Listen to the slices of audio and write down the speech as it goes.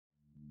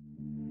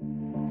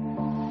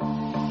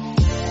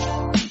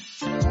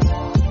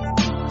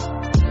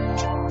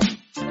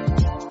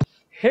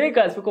Hey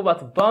guys, welcome back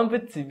to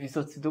BAND-MAID TV.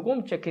 So today we're going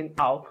to be checking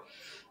out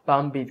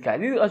BAND-MAID,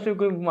 guys. This is actually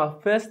going to be my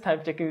first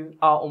time checking it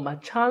out on my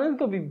channel. It's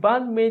going to be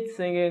BAND-MAID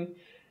singing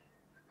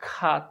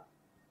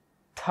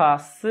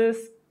Catharsis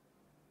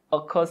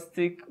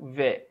Acoustic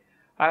V.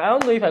 I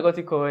don't know if I got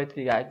it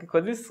correctly, guys,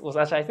 because this was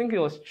actually, I think it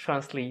was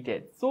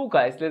translated. So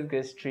guys, let's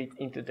get straight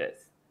into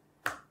this.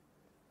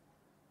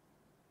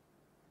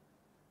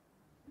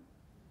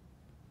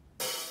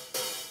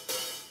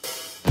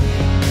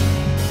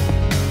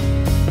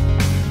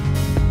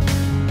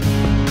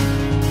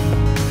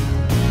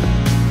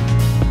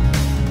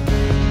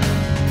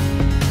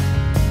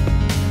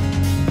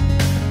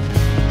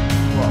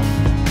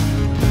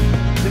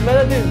 The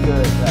melody is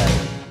good, right?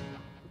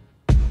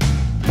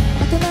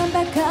 大人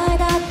ばかり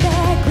だって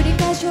繰り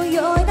返し泳い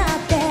だっ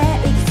て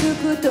行き着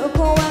くと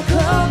こは後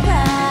悔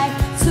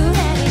常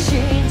に真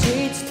実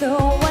と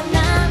は何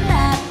だ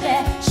って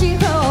四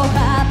方八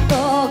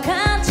方勘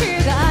違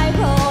い放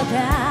題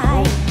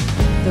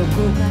どこ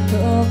か遠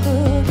く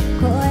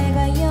声が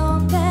呼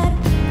んでる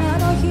あ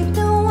の人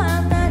は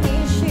何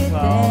してる Wow,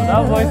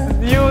 that voice is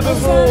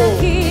beautiful. 幼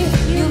き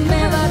夢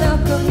は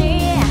どこに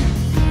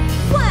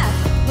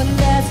When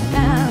there's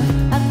time,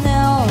 I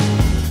know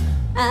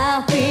I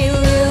feel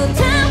you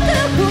time to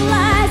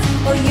collide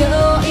泳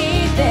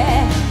いで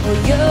泳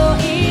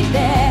いで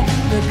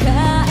迎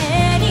え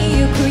に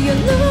行くよ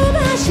伸ば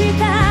し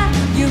た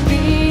指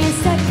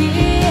先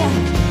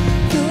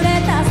触れ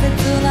た切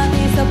なみ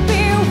そ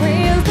Feel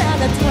real to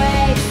the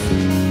trace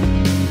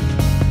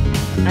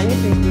I need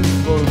to include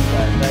both,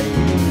 guys.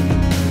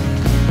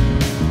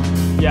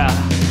 Yeah.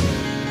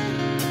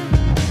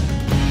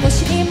 欲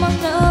しいもの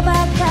ばっ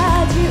か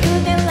自由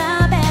で選べな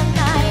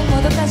いも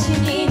どかしい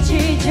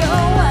日常は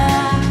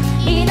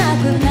いな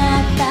くな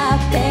ったっ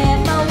て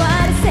回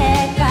る世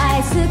界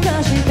少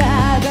し輝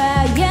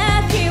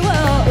きを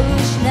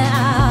失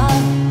う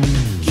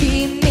君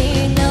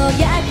の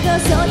約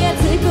束に熱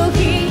いコー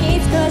ヒーに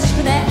等しく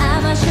て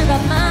甘酒が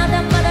ま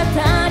だまだ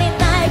足り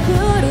ない苦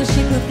し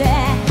くて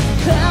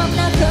こん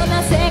な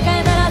世界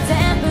なら全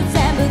部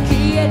消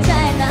えちゃ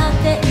えなん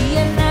て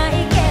言えない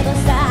けど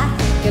さ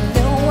け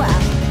ど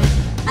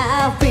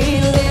I feel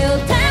you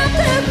time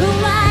to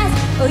collide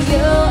泳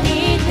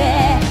いで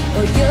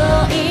泳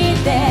い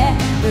で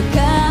迎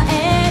え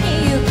に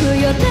行く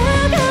よ流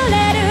れ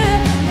る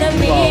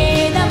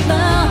涙も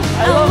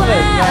泡に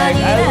な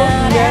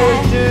れ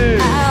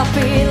I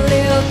feel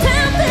you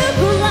time to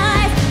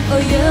collide 泳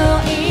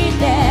い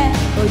で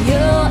泳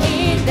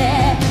いで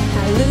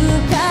遥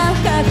か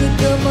深く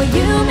とも夢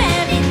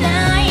にな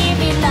い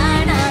未来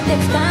なんて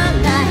つかん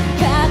ない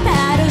カタ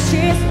ルシス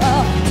を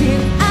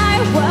Till I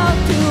want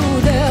to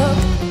do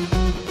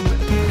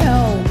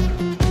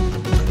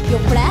Your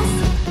breath.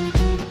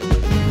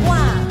 1,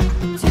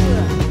 2,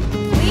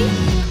 3.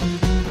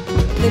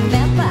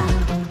 Remember,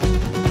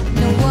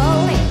 no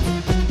worry,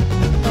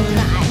 no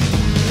night,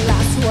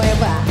 last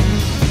forever.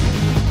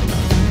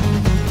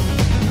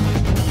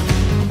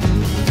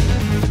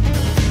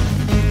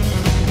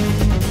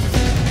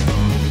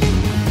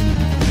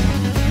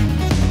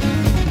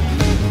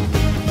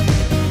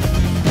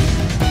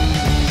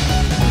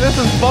 This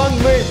is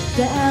BAND-MAID.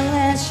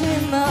 誰し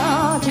も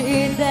時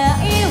代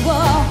を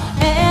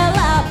選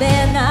べ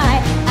ない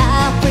I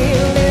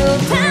feel you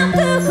time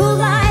to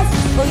collide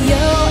泳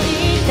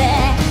いで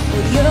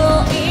泳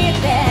い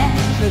で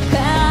迎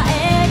え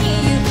に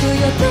行く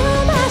よ飛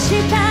ばし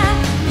た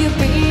指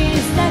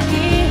先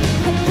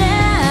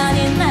花に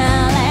な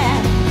れ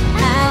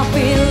I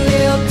feel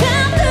you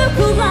time to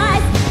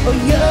collide 泳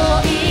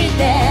い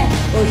で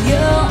泳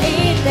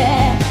いで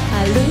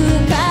遥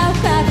か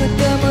深く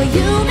とも夢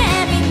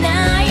見な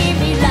い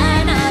未来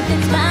なんて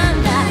つまん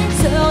ない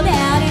そうであ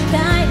りた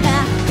いな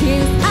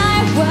Till I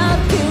want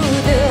to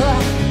do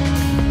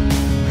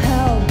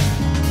Hold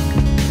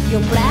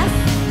your breath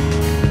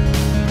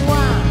 1,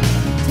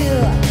 2,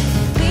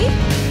 3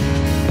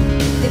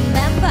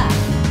 Remember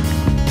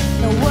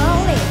No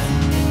worries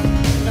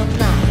No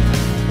night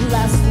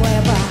Last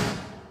forever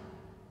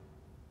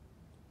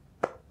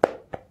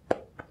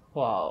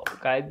Wow,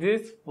 guys,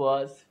 this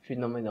was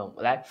phenomenal.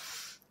 Like,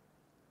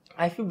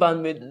 I feel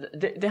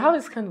BAND-MAID, they have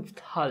this kind of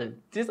talent,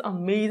 this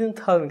amazing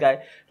talent, guys.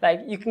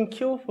 Like, you can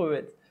kill for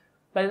it.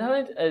 Like, the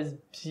talent is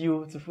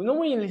beautiful. You know,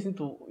 when you listen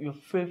to your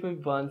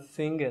favorite band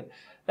singing,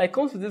 like, it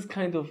comes with this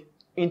kind of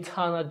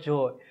internal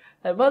joy.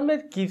 Like,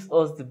 BAND-MAID gives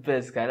us the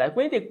best, guys. Like,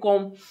 when they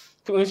come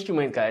to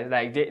instruments, guys,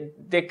 like,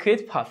 they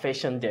create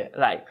perfection there.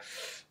 Like,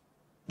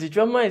 the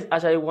drummer is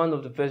actually one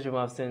of the best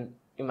drummers I've seen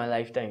in my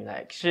lifetime.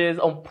 Like, she's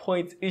on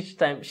point each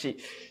time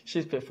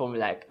she's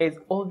performing. Like, it's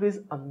always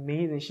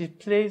amazing. She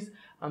plays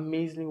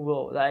amazingly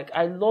well. Like,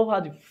 I love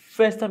her. The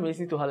first time I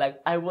listened to her, like,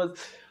 I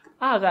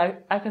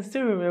can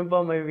still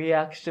remember my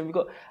reaction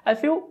because I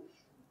feel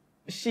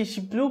she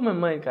blew my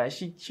mind, guys.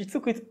 She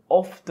took it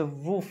off the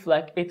roof.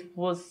 Like, it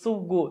was so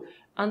good.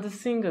 And the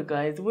singer,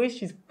 guys, the way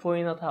she's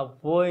pouring out her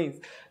voice,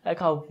 like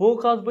her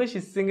vocals, the way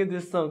she's singing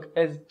this song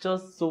is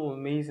just so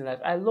amazing.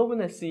 Like, I love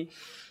when I see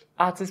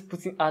artists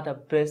putting out their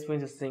best when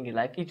to sing it.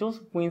 Like, it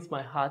just wins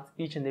my heart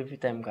each and every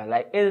time, guys.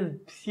 Like, it is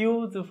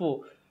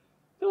beautiful.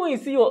 When you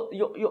see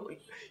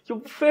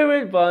your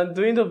favorite band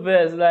doing the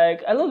best,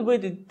 like, I love the way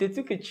they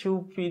took a chill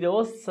beat. They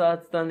all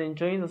sat down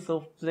enjoying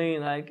themselves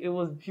playing. Like, it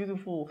was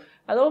beautiful.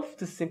 I love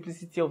the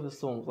simplicity of the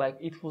song. Like,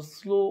 it was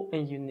slow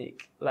and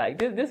unique. Like,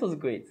 this was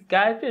great.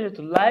 Guys, be sure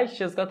to like,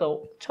 share, subscribe to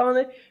our channel.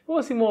 If you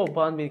want to see more of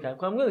BAND-MAID, guys,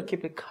 I'm going to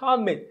keep a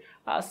comment.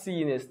 I'll see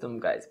you next time,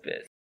 guys.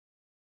 Peace.